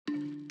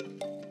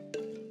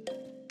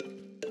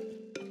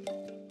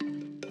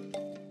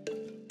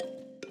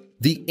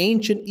The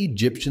ancient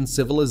Egyptian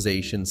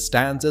civilization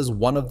stands as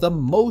one of the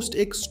most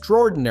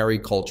extraordinary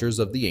cultures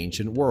of the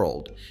ancient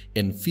world.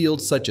 In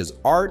fields such as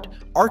art,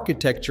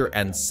 architecture,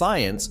 and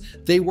science,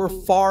 they were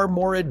far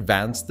more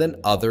advanced than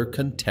other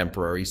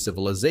contemporary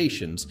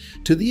civilizations,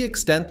 to the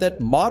extent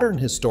that modern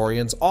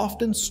historians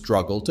often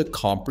struggle to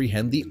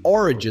comprehend the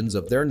origins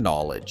of their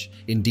knowledge.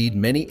 Indeed,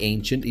 many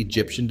ancient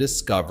Egyptian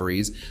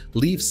discoveries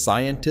leave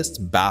scientists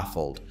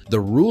baffled. The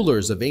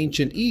rulers of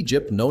ancient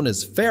Egypt, known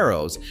as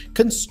pharaohs,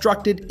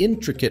 constructed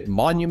intricate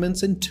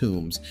monuments and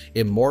tombs,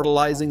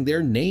 immortalizing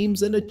their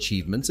names and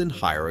achievements in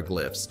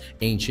hieroglyphs.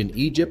 Ancient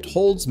Egypt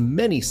holds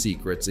many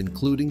secrets,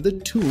 including the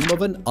tomb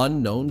of an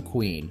unknown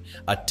queen,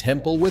 a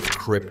temple with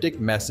cryptic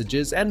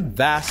messages, and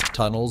vast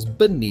tunnels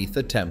beneath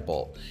the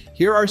temple.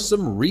 Here are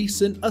some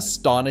recent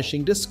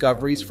astonishing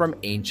discoveries from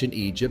ancient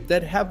Egypt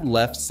that have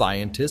left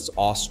scientists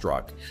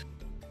awestruck.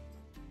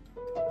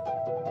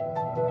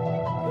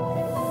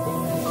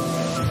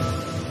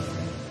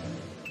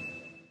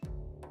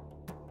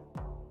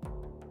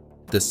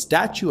 The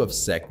statue of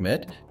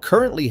Sekhmet,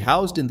 currently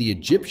housed in the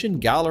Egyptian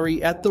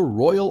Gallery at the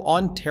Royal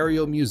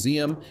Ontario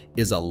Museum,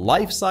 is a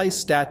life-size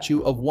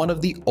statue of one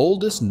of the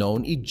oldest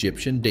known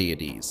Egyptian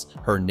deities.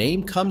 Her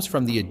name comes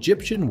from the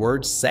Egyptian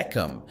word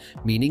Sekhem,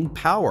 meaning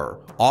power,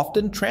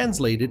 often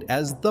translated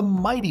as the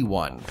Mighty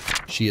One.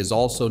 She is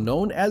also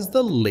known as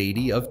the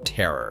Lady of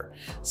Terror.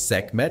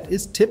 Sekhmet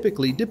is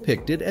typically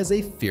depicted as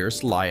a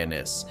fierce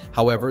lioness.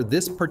 However,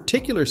 this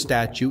particular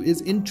statue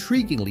is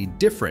intriguingly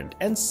different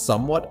and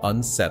somewhat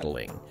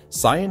unsettling.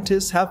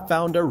 Scientists have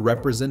found a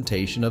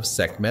representation of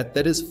Sekhmet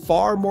that is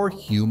far more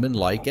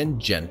human-like and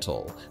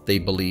gentle. They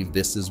believe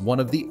this is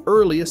one of the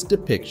earliest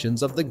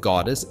depictions of the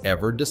goddess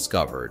ever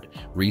discovered.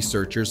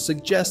 Researchers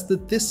suggest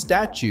that this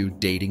statue,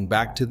 dating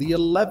back to the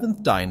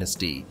 11th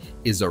dynasty,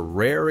 is a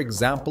rare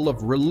example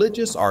of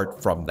religious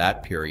art from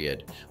that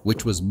period,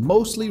 which was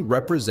mostly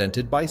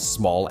represented by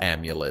small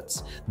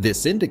amulets.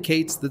 This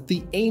indicates that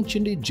the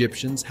ancient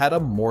Egyptians had a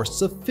more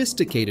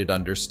sophisticated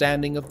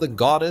understanding of the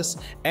goddess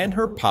and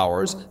her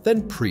powers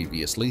than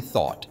previously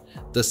thought.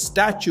 The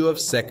statue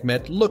of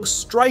Sekhmet looks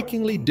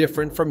strikingly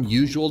different from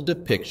usual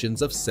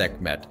depictions of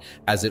Sekhmet,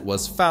 as it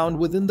was found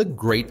within the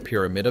Great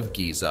Pyramid of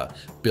Giza,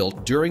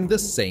 built during the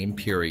same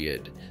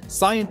period.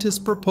 Scientists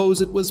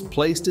propose it was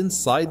placed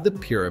inside the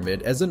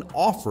pyramid as an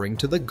offering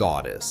to the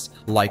goddess,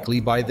 likely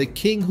by the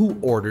king who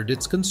ordered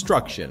its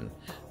construction.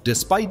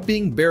 Despite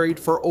being buried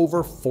for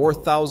over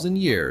 4,000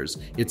 years,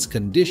 its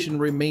condition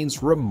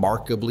remains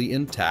remarkably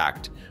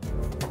intact.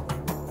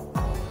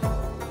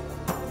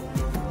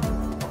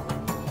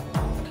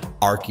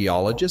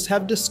 Archaeologists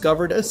have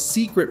discovered a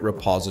secret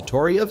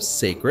repository of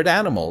sacred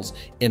animals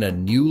in a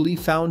newly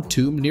found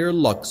tomb near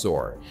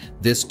Luxor.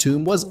 This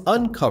tomb was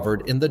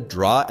uncovered in the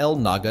Dra el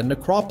Naga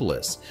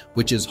necropolis,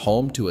 which is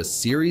home to a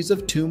series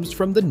of tombs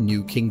from the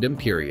New Kingdom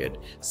period,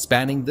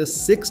 spanning the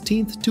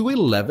 16th to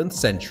 11th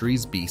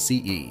centuries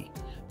BCE.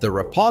 The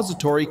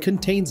repository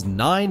contains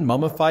 9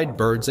 mummified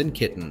birds and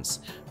kittens.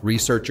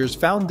 Researchers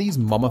found these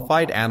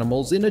mummified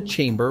animals in a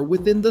chamber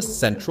within the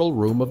central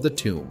room of the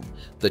tomb.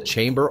 The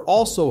chamber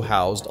also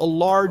housed a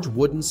large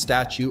wooden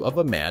statue of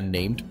a man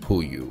named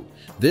Puyu.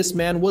 This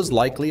man was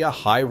likely a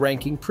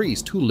high-ranking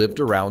priest who lived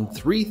around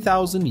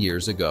 3,000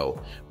 years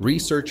ago.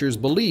 Researchers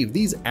believe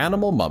these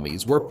animal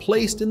mummies were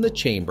placed in the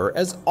chamber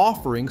as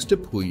offerings to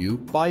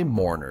Puyu by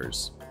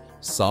mourners.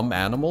 Some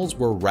animals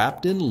were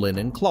wrapped in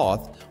linen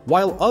cloth,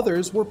 while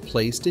others were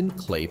placed in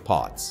clay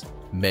pots.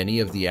 Many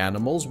of the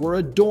animals were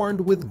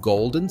adorned with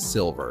gold and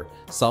silver.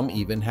 Some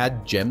even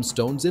had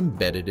gemstones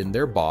embedded in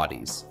their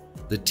bodies.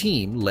 The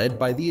team, led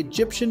by the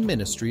Egyptian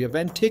Ministry of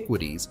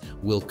Antiquities,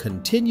 will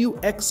continue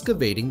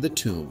excavating the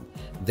tomb.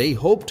 They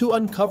hope to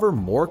uncover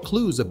more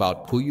clues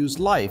about Puyu's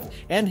life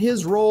and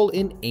his role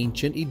in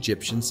ancient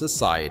Egyptian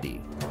society.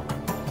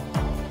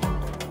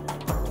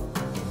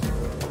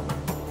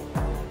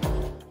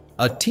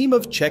 A team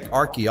of Czech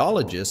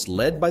archaeologists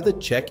led by the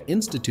Czech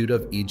Institute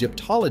of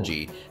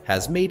Egyptology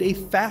has made a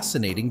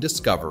fascinating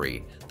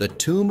discovery: the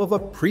tomb of a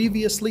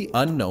previously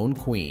unknown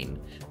queen.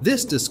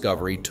 This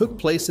discovery took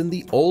place in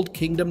the Old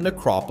Kingdom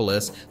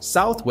necropolis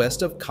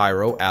southwest of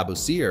Cairo Abu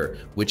Sir,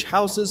 which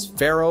houses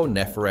Pharaoh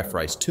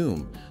Neferefre's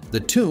tomb.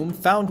 The tomb,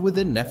 found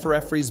within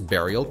Neferefre's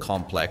burial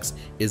complex,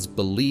 is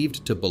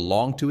believed to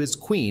belong to his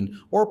queen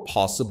or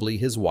possibly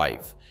his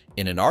wife.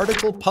 In an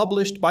article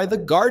published by The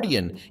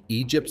Guardian,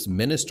 Egypt's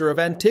Minister of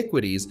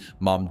Antiquities,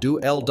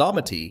 Mamdouh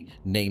el-Damati,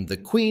 named the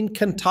queen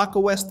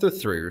Kentakawes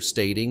III,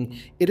 stating,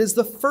 "It is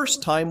the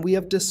first time we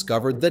have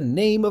discovered the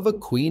name of a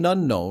queen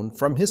unknown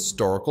from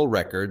historical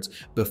records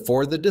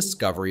before the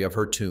discovery of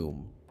her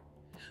tomb."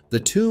 The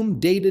tomb,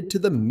 dated to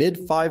the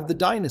mid-5th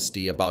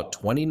dynasty, about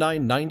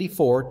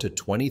 2994 to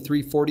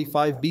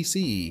 2345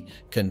 BCE,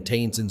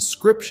 contains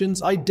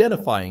inscriptions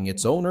identifying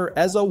its owner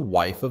as a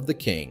wife of the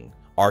king.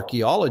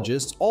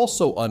 Archaeologists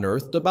also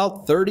unearthed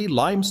about 30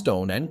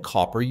 limestone and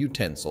copper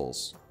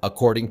utensils.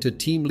 According to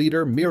team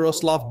leader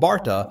Miroslav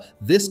Barta,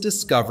 this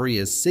discovery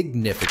is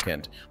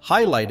significant,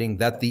 highlighting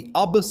that the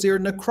Abusir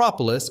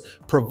necropolis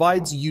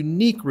provides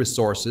unique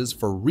resources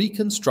for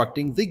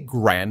reconstructing the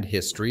grand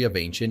history of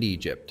ancient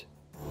Egypt.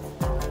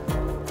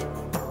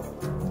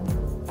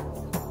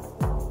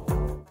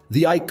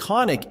 The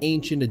iconic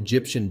ancient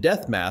Egyptian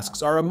death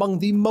masks are among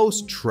the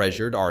most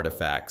treasured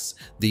artifacts.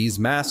 These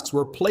masks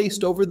were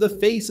placed over the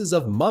faces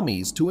of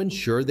mummies to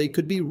ensure they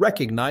could be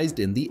recognized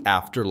in the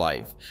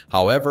afterlife.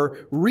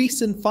 However,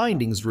 recent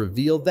findings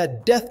reveal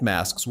that death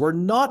masks were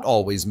not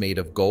always made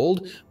of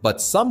gold,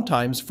 but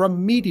sometimes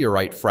from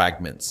meteorite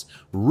fragments.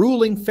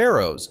 Ruling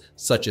pharaohs,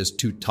 such as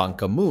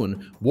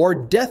Tutankhamun, wore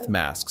death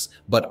masks,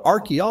 but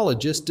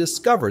archaeologists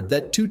discovered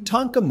that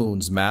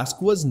Tutankhamun's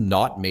mask was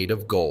not made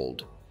of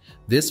gold.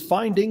 This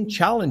finding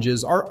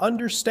challenges our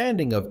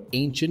understanding of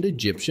ancient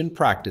Egyptian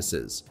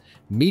practices.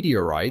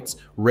 Meteorites,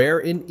 rare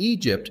in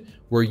Egypt,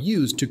 were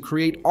used to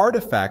create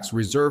artifacts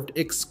reserved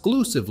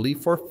exclusively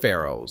for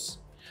pharaohs.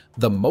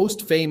 The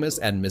most famous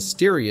and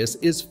mysterious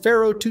is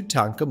Pharaoh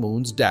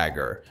Tutankhamun's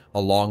dagger,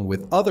 along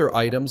with other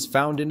items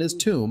found in his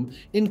tomb,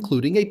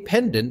 including a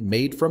pendant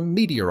made from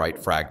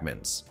meteorite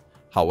fragments.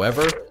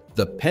 However,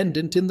 the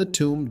pendant in the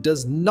tomb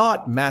does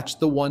not match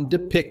the one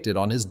depicted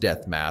on his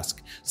death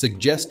mask,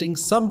 suggesting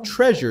some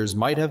treasures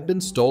might have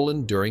been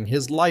stolen during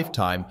his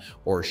lifetime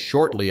or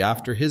shortly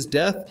after his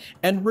death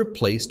and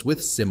replaced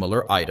with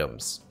similar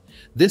items.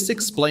 This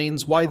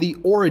explains why the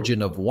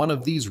origin of one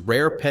of these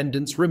rare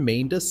pendants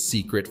remained a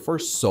secret for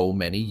so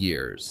many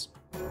years.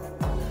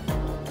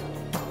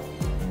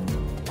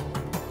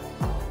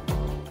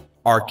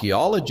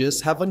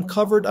 Archaeologists have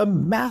uncovered a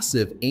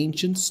massive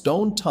ancient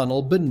stone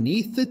tunnel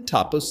beneath the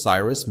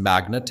Taposiris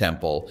Magna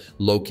Temple,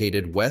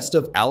 located west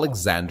of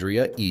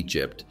Alexandria,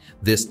 Egypt.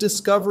 This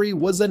discovery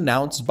was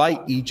announced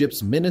by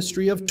Egypt's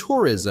Ministry of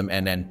Tourism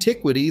and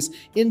Antiquities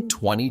in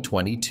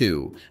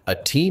 2022. A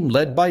team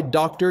led by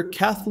Dr.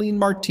 Kathleen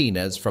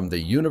Martinez from the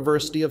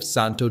University of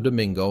Santo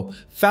Domingo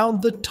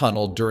found the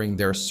tunnel during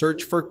their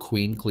search for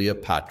Queen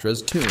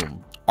Cleopatra's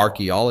tomb.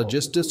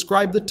 Archaeologists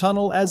describe the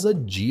tunnel as a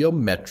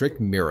geometric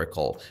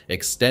miracle,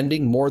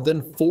 extending more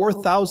than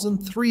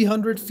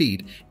 4,300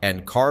 feet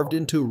and carved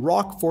into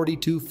rock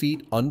 42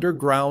 feet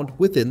underground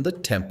within the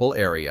temple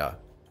area.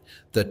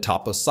 The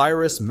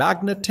Taposiris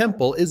Magna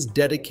Temple is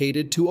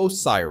dedicated to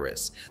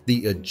Osiris,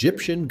 the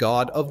Egyptian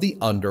god of the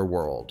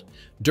underworld.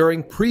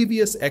 During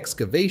previous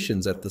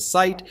excavations at the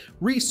site,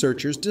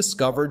 researchers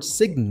discovered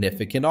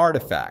significant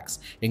artifacts,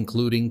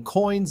 including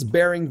coins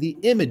bearing the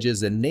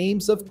images and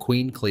names of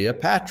Queen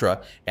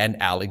Cleopatra and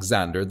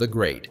Alexander the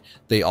Great.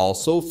 They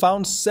also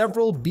found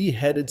several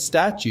beheaded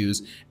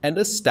statues and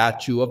a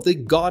statue of the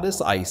goddess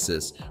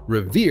Isis,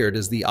 revered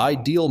as the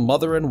ideal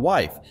mother and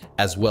wife,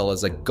 as well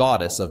as a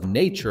goddess of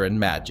nature and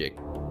magic.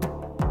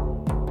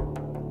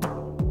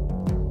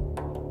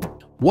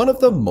 One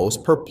of the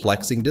most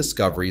perplexing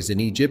discoveries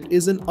in Egypt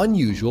is an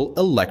unusual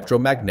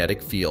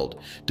electromagnetic field,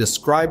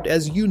 described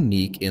as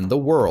unique in the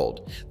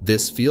world.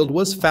 This field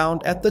was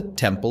found at the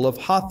Temple of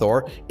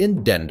Hathor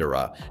in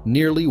Dendera,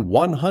 nearly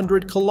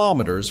 100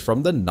 kilometers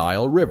from the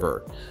Nile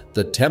River.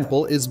 The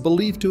temple is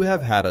believed to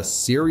have had a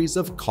series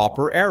of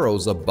copper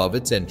arrows above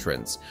its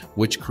entrance,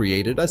 which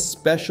created a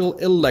special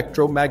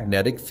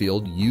electromagnetic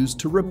field used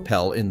to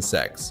repel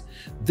insects.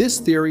 This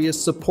theory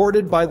is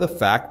supported by the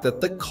fact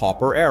that the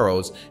copper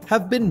arrows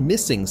have been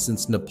missing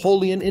since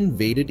Napoleon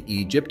invaded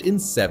Egypt in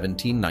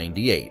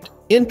 1798.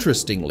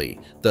 Interestingly,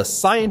 the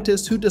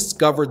scientists who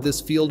discovered this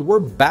field were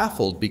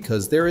baffled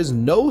because there is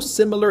no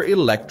similar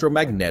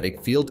electromagnetic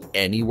field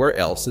anywhere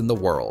else in the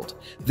world.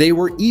 They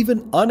were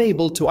even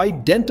unable to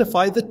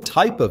identify the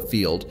type of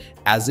field,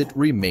 as it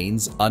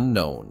remains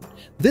unknown.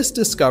 This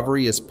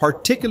discovery is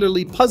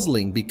particularly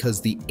puzzling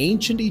because the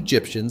ancient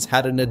Egyptians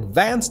had an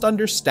advanced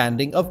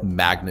understanding of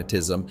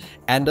magnetism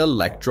and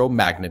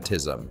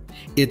electromagnetism.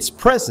 Its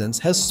presence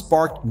has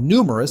sparked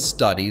numerous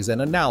studies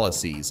and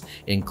analyses,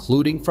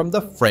 including from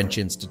the French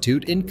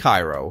Institute in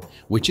Cairo,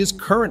 which is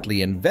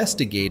currently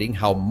investigating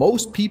how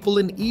most people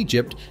in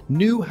Egypt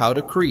knew how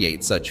to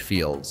create such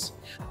fields.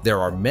 There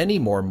are many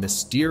more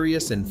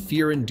mysterious and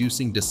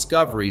fear-inducing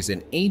discoveries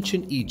in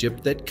ancient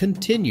Egypt that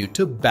continue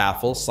to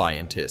baffle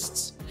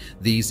scientists.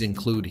 These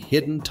include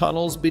hidden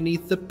tunnels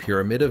beneath the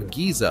Pyramid of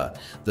Giza,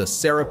 the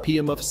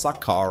Serapeum of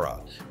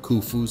Saqqara,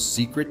 Khufu's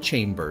secret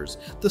chambers,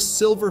 the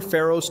Silver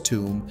Pharaoh's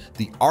tomb,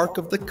 the Ark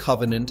of the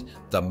Covenant,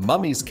 the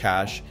Mummy's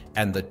Cache,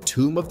 and the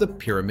Tomb of the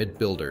Pyramid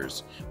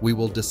Builders. We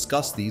will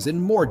discuss these in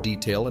more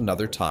detail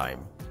another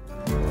time.